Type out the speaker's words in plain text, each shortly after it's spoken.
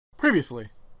Previously.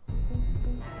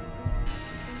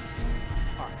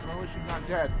 Fuck, well, she's not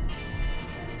dead.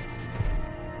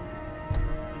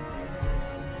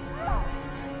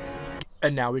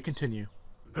 And now we continue.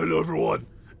 Hello everyone,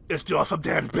 it's the awesome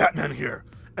Dan Batman here,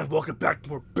 and welcome back to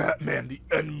more Batman the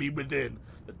Enemy Within,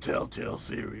 the TellTale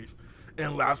series.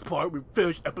 In last part, we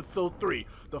finished episode 3,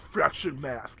 the Fractured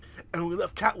Mask, and we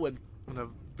left Catwoman in a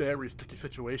very sticky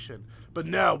situation. But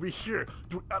now we're here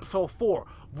through episode 4,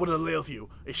 what Ails You,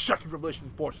 a shocking revelation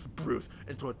forces Bruce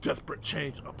into a desperate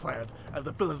change of plans as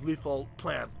the villain's lethal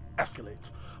plan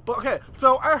escalates. But okay,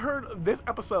 so I heard this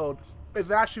episode is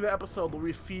actually the episode where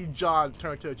we see John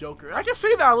turn to a Joker. And I can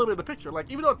see that a little bit in the picture. Like,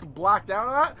 even though it's blacked out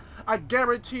on that, I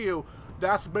guarantee you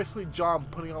that's basically John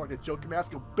putting on like a Joker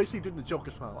mask and basically doing the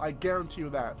Joker smile. I guarantee you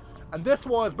that. And this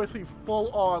one is basically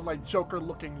full on like Joker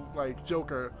looking like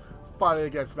Joker fighting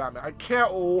against Batman. I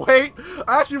can't wait.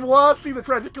 I actually want to see the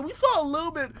transition. We saw a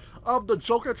little bit of the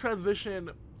Joker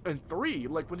transition in 3,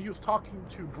 like when he was talking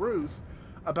to Bruce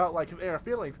about like his inner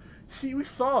feelings. We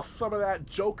saw some of that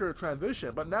Joker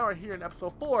transition, but now we're here in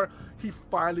episode 4, he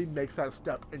finally makes that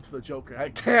step into the Joker. I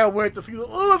can't wait to see this.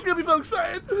 Oh, it's gonna be so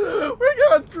exciting! We're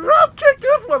gonna drop kick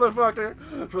this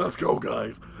motherfucker! So let's go,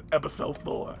 guys. Episode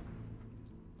 4.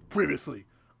 Previously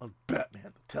on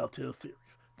Batman the TellTale series,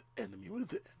 The Enemy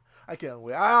Within. I can't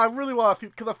wait. I really want to see,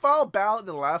 because the final battle in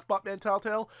the last Batman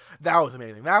TellTale, that was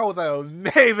amazing. That was an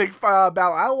amazing final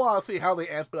battle. I want to see how they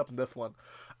amp it up in this one.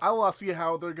 I want to see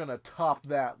how they're going to top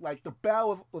that. Like, the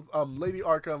battle with Lady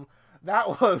Arkham,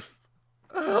 that was...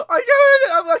 I get it!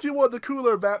 That's actually one of the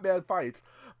cooler Batman fights.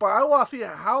 But I want to see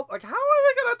how are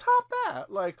they going to top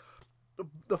that? Like,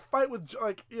 the fight with,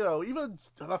 like, you know, even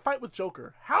the fight with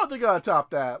Joker. How are they going to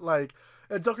top that? Like,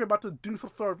 and Joker about to do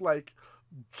some sort of, like,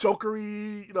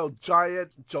 Jokery, you know,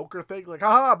 giant Joker thing. Like,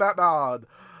 haha, Batman!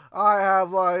 I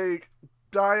have, like,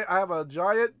 I have a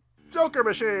giant Joker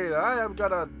machine! I am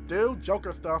gonna do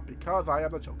Joker stuff because I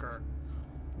am the Joker.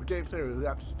 The game theory,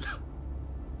 that's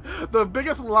the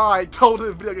biggest lie told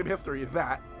in video game history is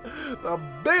that. The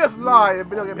biggest lie in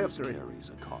video game history. Carries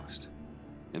a cost,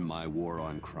 and my war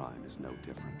on crime is no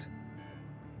different.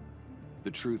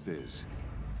 The truth is,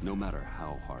 no matter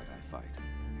how hard I fight,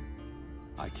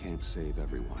 I can't save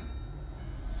everyone.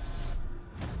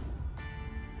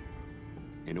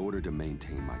 In order to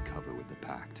maintain my cover with the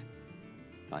Pact,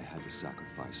 I had to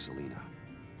sacrifice Selina.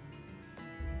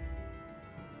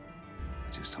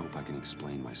 I just hope I can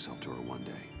explain myself to her one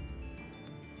day.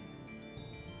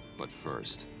 But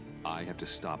first, I have to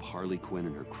stop Harley Quinn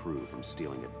and her crew from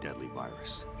stealing a deadly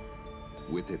virus.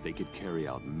 With it, they could carry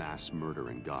out mass murder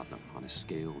in Gotham on a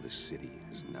scale this city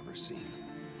has never seen.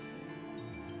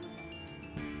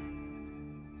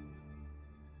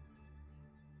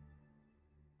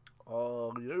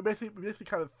 You basically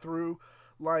kind of threw,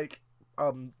 like,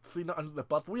 Selina under the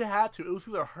bus. We had to. It was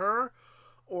either her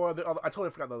or the other. I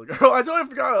totally forgot the other girl. I totally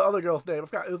forgot the other girl's name. I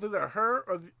forgot. It was either her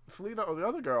or Selina or the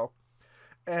other girl.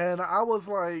 And I was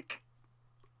like,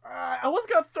 I was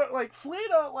gonna start, like,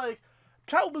 Selina, like,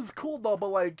 Catwoman's cool though, but,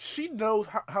 like, she knows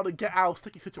how to get out of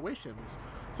sticky situations.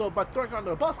 So by throwing her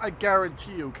under the bus, I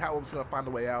guarantee you Catwoman's gonna find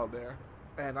a way out there.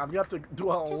 And I'm gonna have to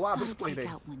do a lot of explaining. Just gotta take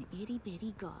out one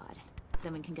itty-bitty god.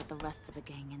 Then we can get the rest of the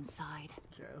gang inside.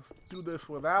 Yeah, let's do this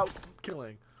without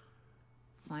killing.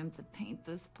 Time to paint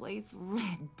this place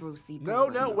red, Brucey boy.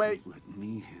 No, wait. Let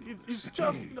me handle He's this.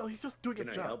 just, you know, he's just doing his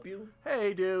job. Can I help you?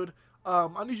 Hey, dude.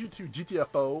 I need you to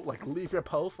GTFO, like, leave your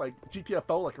post, like,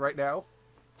 GTFO, like, right now.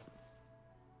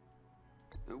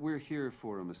 We're here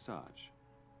for a massage.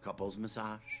 Couples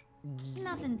massage?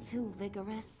 Nothing too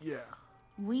vigorous. Yeah.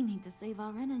 We need to save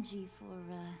our energy for,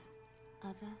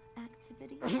 other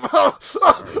activities. We're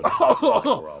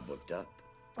all booked up.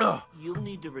 You'll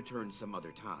need to return some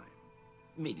other time.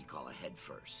 Maybe call ahead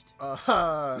first.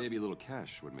 Maybe a little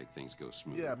cash would make things go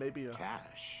smoother. Yeah, maybe a...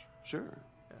 Cash? Sure.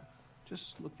 Yeah.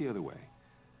 Just look the other way.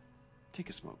 Take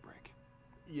a smoke break.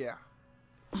 Yeah.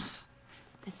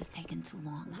 This is taking too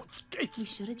long. Hey, We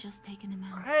should have just taken him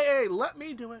out. hey, let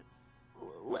me do it.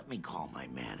 Let me call my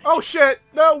manager. Oh, shit.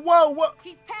 No, whoa.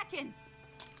 He's packing!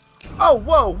 Oh,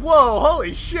 whoa.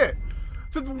 Holy shit.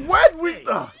 Since when we...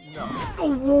 no.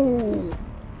 Oh, whoa.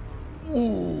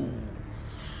 Ooh.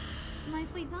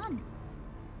 Nicely done.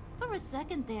 For a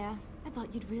second there, I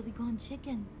thought you'd really gone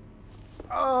chicken.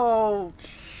 Oh,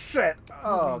 shit.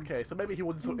 Oh, okay. So maybe he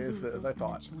wasn't so innocent as I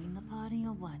thought. Join the party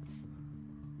or what?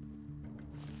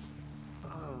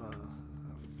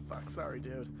 Fuck, sorry,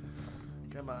 dude.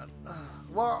 Come on.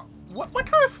 Well, what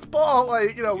kind of small,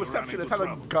 like, you know, receptionist has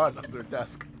a gun under their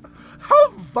desk?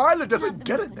 How violent does it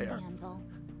get in there?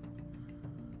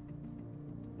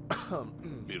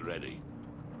 Be ready.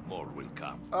 more will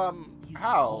come. He's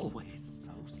how? always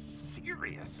so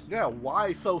serious. Yeah,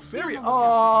 why so serious? look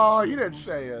out Oh, for you didn't situations.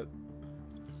 say it.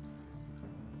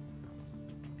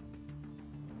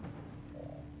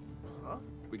 Huh?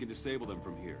 We can disable them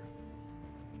from here.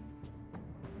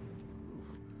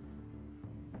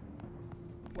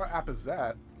 What app is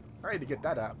that? I need to get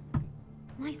that app.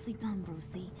 Nicely done,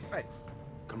 Brucey. Thanks.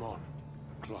 Come on.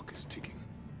 The clock is ticking.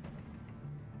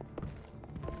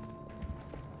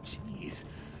 Jeez,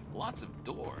 lots of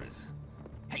doors.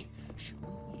 Hey, should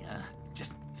we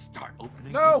just start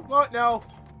opening? No, what? No.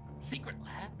 Secret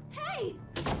lab? Hey!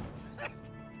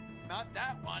 Not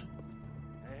that one.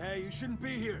 Hey, you shouldn't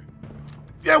be here.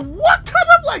 Yeah, what kind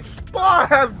of like spa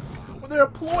has when their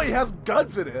employee has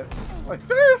guns in it? Like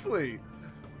seriously.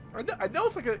 I know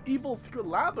it's like an evil secret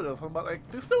lab or something, but like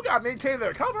they still gotta maintain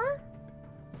their cover.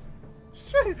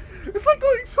 Shit, it's like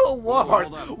going to a Hold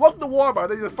Walmart. up. Welcome to Walmart.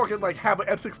 They just fucking like have an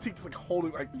M16 just like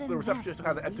holding like Then the receptionist that's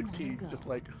has an where we wanna M16 go. just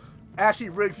like as she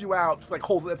rigs you out, just like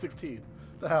holds an M16.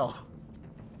 The hell.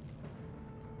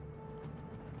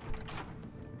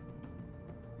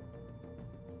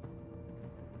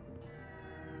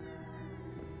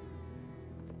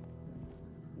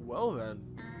 Well then,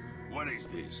 What is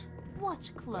this?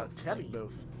 Watch closely. Teddy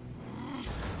booth.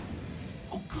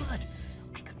 Oh, good.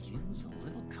 I could use a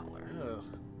little color.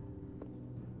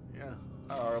 Yeah,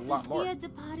 or a lot more. Dear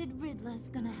departed Riddler's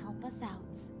gonna help us out.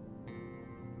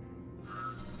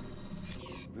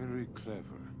 Very clever.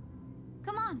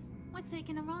 Come on, we're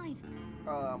taking a ride.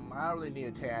 I don't really need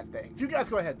a tan thing. You guys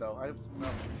go ahead though.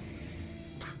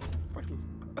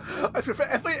 I swear,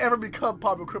 if I ever become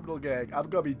part of a criminal gang, I'm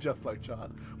gonna be just like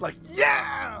John. Like,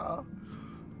 yeah!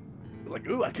 Like,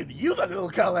 ooh, I could use a little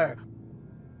color.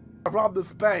 I robbed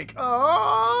this bank. Oh,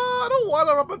 I don't want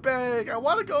to rob a bank. I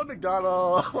want to go to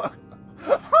McDonald's.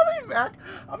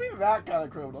 I'll be that kind of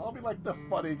criminal. I'll be like the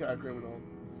funny kind of criminal.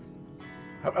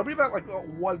 I'll be that like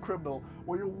one criminal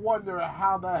where you wonder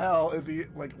how the hell is he,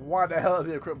 like, why the hell is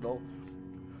he a criminal?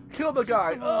 Kill the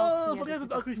guy. Just so we're all Oh, clear, but he has this an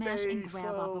is a ugly smash face. and grab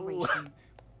So... operation.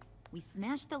 We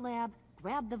smash the lab,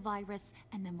 grab the virus,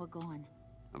 and then we're gone.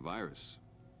 A virus.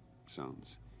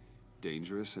 Sounds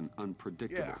dangerous and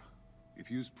unpredictable. Yeah.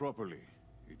 If used properly,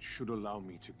 it should allow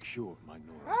me to cure my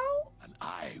neuron. How? And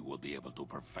I will be able to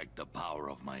perfect the power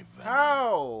of my venom.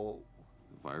 How?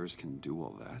 The virus can do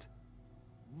all that.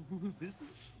 Ooh, this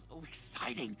is so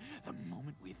exciting. The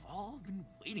moment we've all been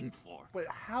waiting for. Wait,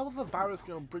 how's the virus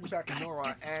gonna bring back Gotta Nora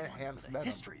get this and one Hans for the Venom?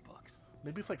 history books.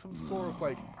 Maybe it's like some sort of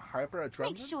like hyper adrenaline.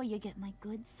 Make sure you get my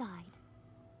good side.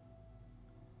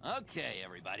 Okay,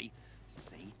 everybody.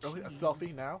 Say Really, a cheese.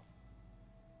 selfie now?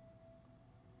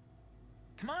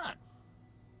 Come on.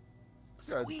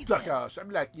 Yeah, Squeeze duck it. gosh. I'm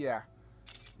like, yeah.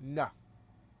 No.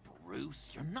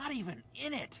 Bruce, you're not even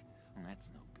in it. Well, that's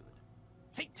no good.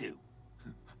 Take two.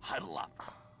 Huddle up.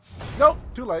 Nope,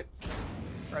 too late.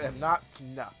 I am not.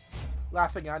 No.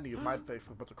 Last thing I need is my face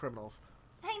with a bunch of criminals.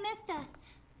 Hey, mister.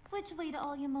 Which way to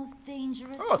all your most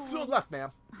dangerous Oh, toys? to the left,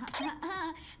 ma'am.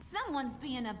 Someone's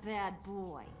being a bad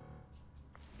boy.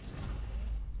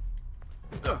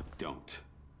 Don't.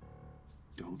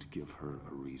 Don't give her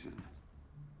a reason.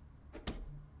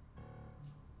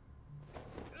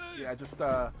 Yeah, just,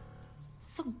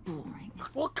 So boring.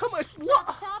 well, come on. Chop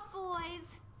What? chop, boys.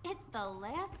 It's the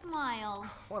last mile.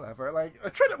 Whatever. Like, we're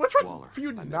trying Waller, for you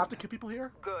I know not to that. kill people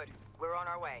here? Good. We're on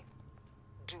our way.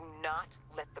 Do not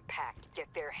let the Pact get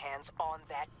their hands on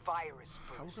that virus,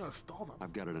 How are we Bruce. gonna stall them?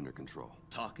 I've got it under control.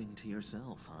 Talking to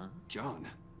yourself, huh? John,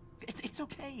 It's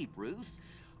okay, Bruce.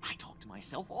 I talk to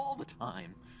myself all the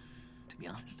time. To be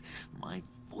honest, my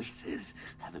voices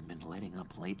haven't been letting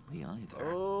up lately either.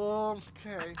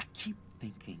 Okay. I keep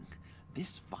thinking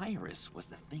this virus was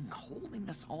the thing holding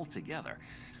us all together.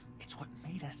 It's what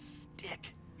made us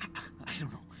stick. I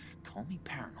don't know, call me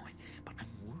paranoid, but I'm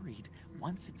worried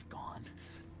once it's gone,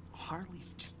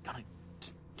 Harley's just gonna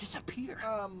disappear.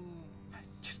 I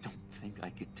just don't think I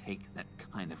could take that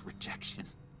kind of rejection.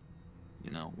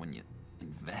 You know, when you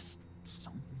invest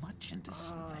so much into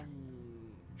something,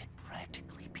 it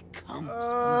practically becomes...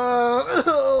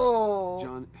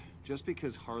 John, just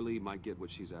because Harley might get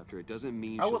what she's after, it doesn't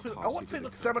mean I she'll wasn't toss you to saying the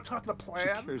to curb. sabotage the She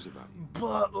plan, cares about you.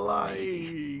 but like,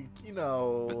 you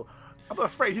know, I'm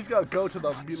afraid he's gonna go to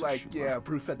them and be Not so like, sure. yeah,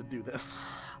 Bruce said to do this.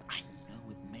 I know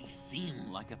it may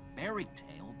seem like a fairy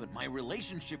tale, but my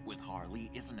relationship with Harley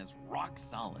isn't as rock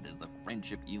solid as the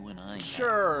friendship you and I have.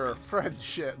 Sure,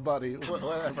 friendship, buddy.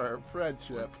 Whatever,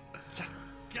 friendship. Let's just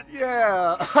get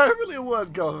Yeah, I really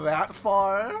wouldn't go that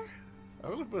far. I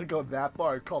really wouldn't go that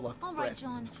far and call us All right, friends.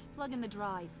 John. Plug in the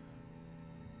drive.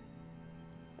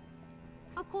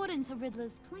 According to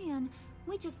Riddler's plan,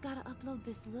 We just gotta upload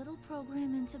this little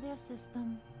program into their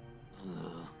system.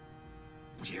 Ugh.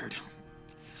 Weird.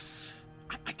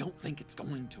 I don't think it's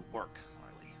going to work,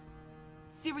 Harley.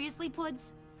 Seriously,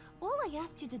 Puds? All I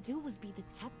asked you to do was be the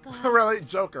tech guy. Really?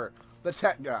 Joker. The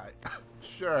tech guy.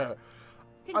 Sure.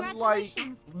 Unlike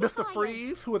Congratulations, Mr. you're hired.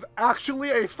 Freeze, who is actually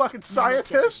a fucking Now let's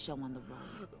get the scientist show on the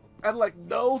road. and like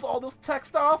knows all this tech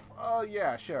stuff.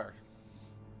 Yeah, sure.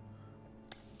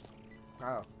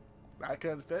 Oh, that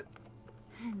couldn't fit.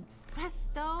 And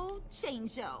presto,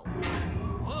 change-o.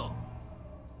 Whoa!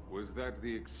 Was that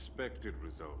the expected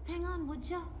result? Hang on, would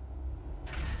ya?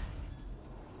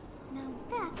 Now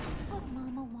that's what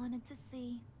Mama wanted to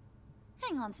see.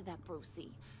 Hang on to that,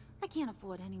 Brucey. I can't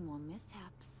afford any more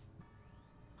mishaps.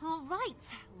 All right,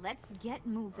 let's get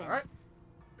moving. All right,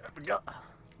 there we go.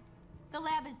 The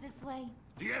lab is this way.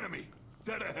 The enemy!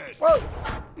 Dead ahead! Whoa!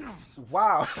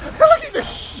 Wow. Look, he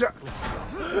just shot.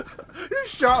 He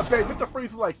shot, babe. Mr. Freeze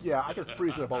is like, yeah, I can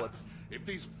freeze their bullets. If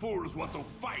these fools want to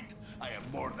fight, I am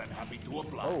more than happy to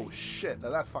oblige. Oh, shit. Now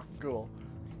that's fucking cool.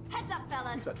 Heads up,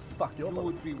 fellas. He said, fuck your You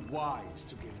bullets. would be wise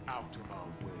to get out of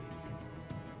our way.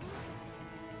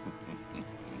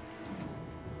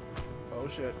 Oh,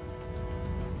 shit.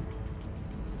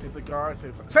 Save the guard.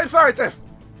 Save scientist!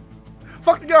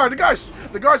 Fuck the guard!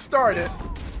 The guard started it.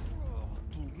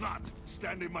 Do not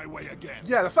stand in my way again.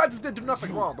 Yeah, the scientist didn't do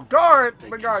nothing wrong. The guard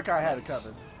kind of had it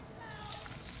coming.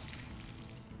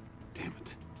 Damn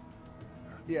it.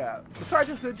 Yeah, the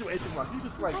scientist didn't do anything wrong. He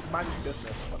just like minded his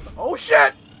business. What the- oh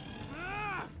shit!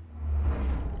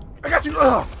 I got you!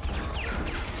 Ugh!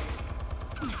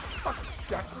 Fucking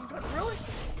Jackson gun, really?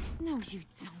 No, you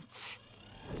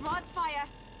don't. Rod's fire.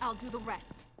 I'll do the rest.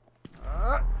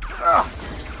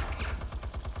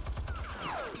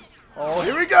 Oh,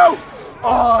 here we go!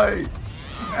 I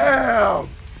am...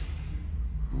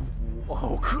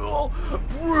 Oh, cool!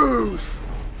 Bruce!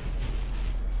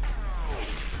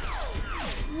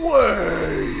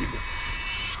 Wayne!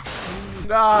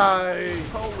 Nice!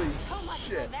 Holy So much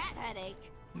shit. for that headache.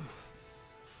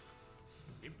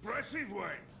 Impressive, Wayne.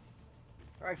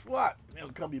 Thanks a lot. It'll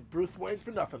call me Bruce Wayne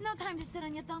for nothing. No time to sit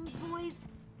on your thumbs, boys.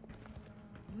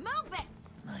 Move it!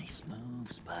 Nice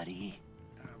moves, buddy.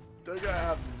 They're gonna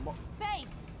have mo- Babe,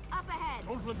 up ahead.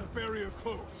 Don't let the barrier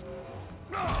close.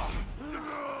 Don't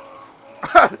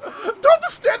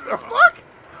just stand there, fuck!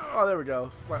 Oh, there we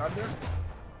go. Slide under.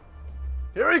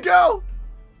 Here we go!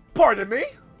 Pardon me?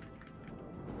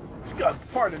 Scud,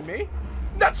 pardon me?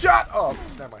 Nut shot! Oh,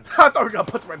 never mind. I thought we were gonna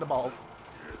punch him right in the balls.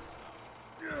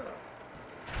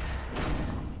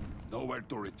 Nowhere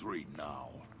to retreat now.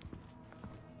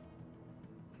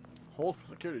 Hold for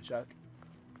security check.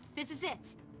 This is it.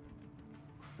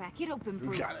 Crack it open, You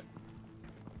Bruce. got it.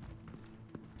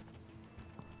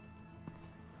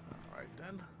 Alright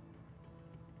then.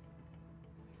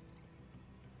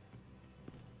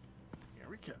 Here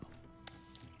we go.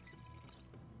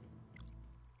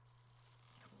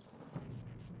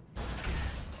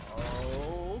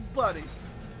 Oh, buddy.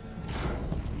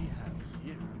 We have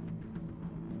you.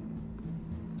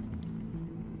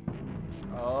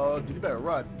 Oh, dude, you better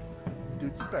run.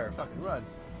 Dude, you better fucking run.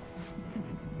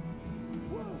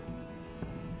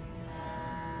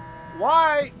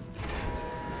 Why?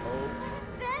 Oh. What is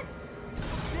this?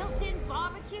 Built-in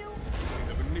barbecue?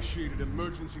 We have initiated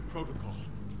emergency protocol.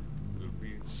 We'll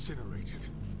be incinerated.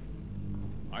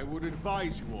 I would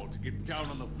advise you all to get down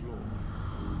on the floor.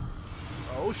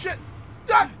 Oh shit!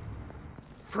 Done!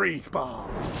 Freeze bomb!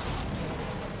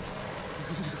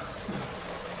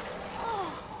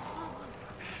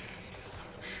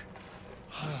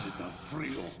 Sit down,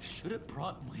 frío. Should have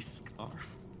brought my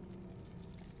scarf.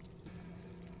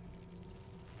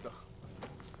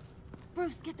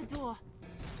 Bruce, get the door.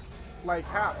 Like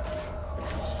how?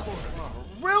 Oh,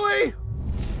 really?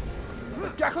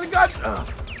 Gatling gun? Ugh.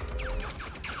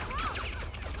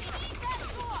 That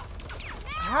door!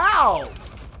 How?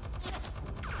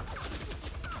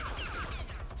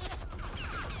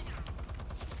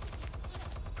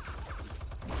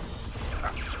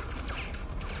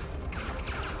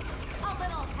 A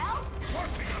little help?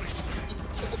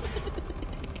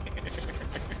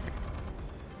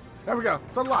 There we go.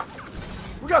 It's unlocked.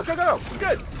 We go, go, go, go. We're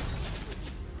good.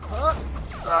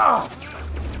 Ah.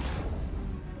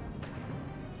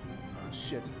 Oh,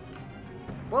 shit.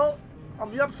 Well,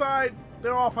 on the upside,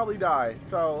 they'll all probably die.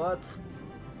 So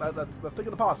let's think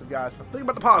of the positive, guys. Think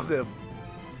about the positive.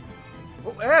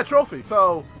 Oh, and a trophy.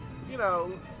 So, you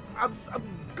know, I'm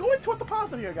going toward the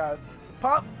positive here, guys.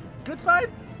 Good side.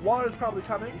 Water's probably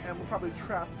coming, and we'll probably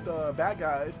trap the bad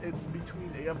guys in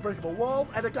between a unbreakable wall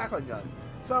and a Gatling gun.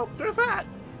 So there's that.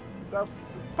 So,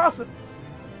 positive.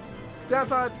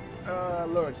 Downside,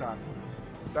 Loading time.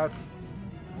 That's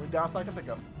one downside I can think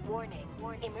of. Warning.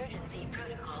 Emergency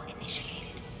protocol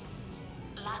initiated.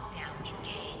 Lockdown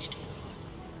engaged.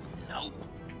 No.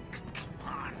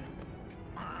 Come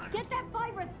on. Get that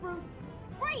virus, Bruce!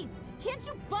 Freeze! Can't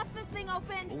you bust this thing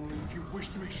open? Only if you wish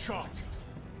to be shot.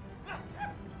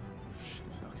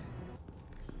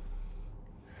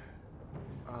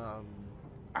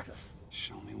 Actus.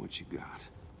 Show me what you got.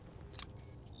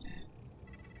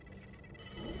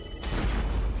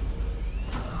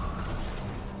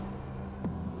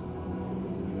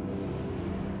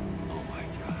 Oh my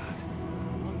God.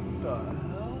 What the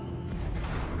hell?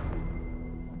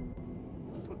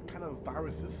 This is what kind of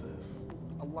virus this is.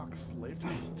 Unlock slave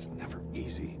trade? It's never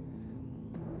easy.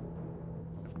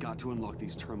 I've got to unlock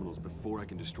these terminals before I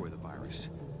can destroy the virus.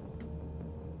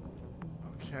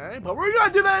 Okay, but we're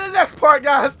gonna do that in the next part,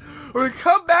 guys! When we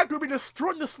come back, we'll be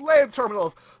destroying the slave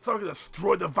terminals, so we're gonna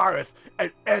destroy the virus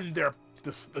and end the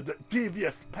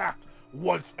devious pact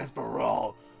once and for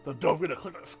all. So don't forget to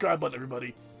click that subscribe button,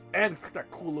 everybody, and click that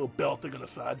cool little bell thing on the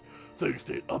side, so you can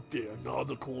stay updated on all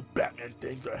the cool Batman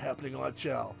things that are happening on our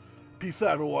channel. Peace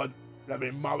out, everyone, and have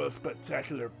a marvelous,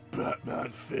 spectacular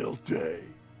Batman-filled day.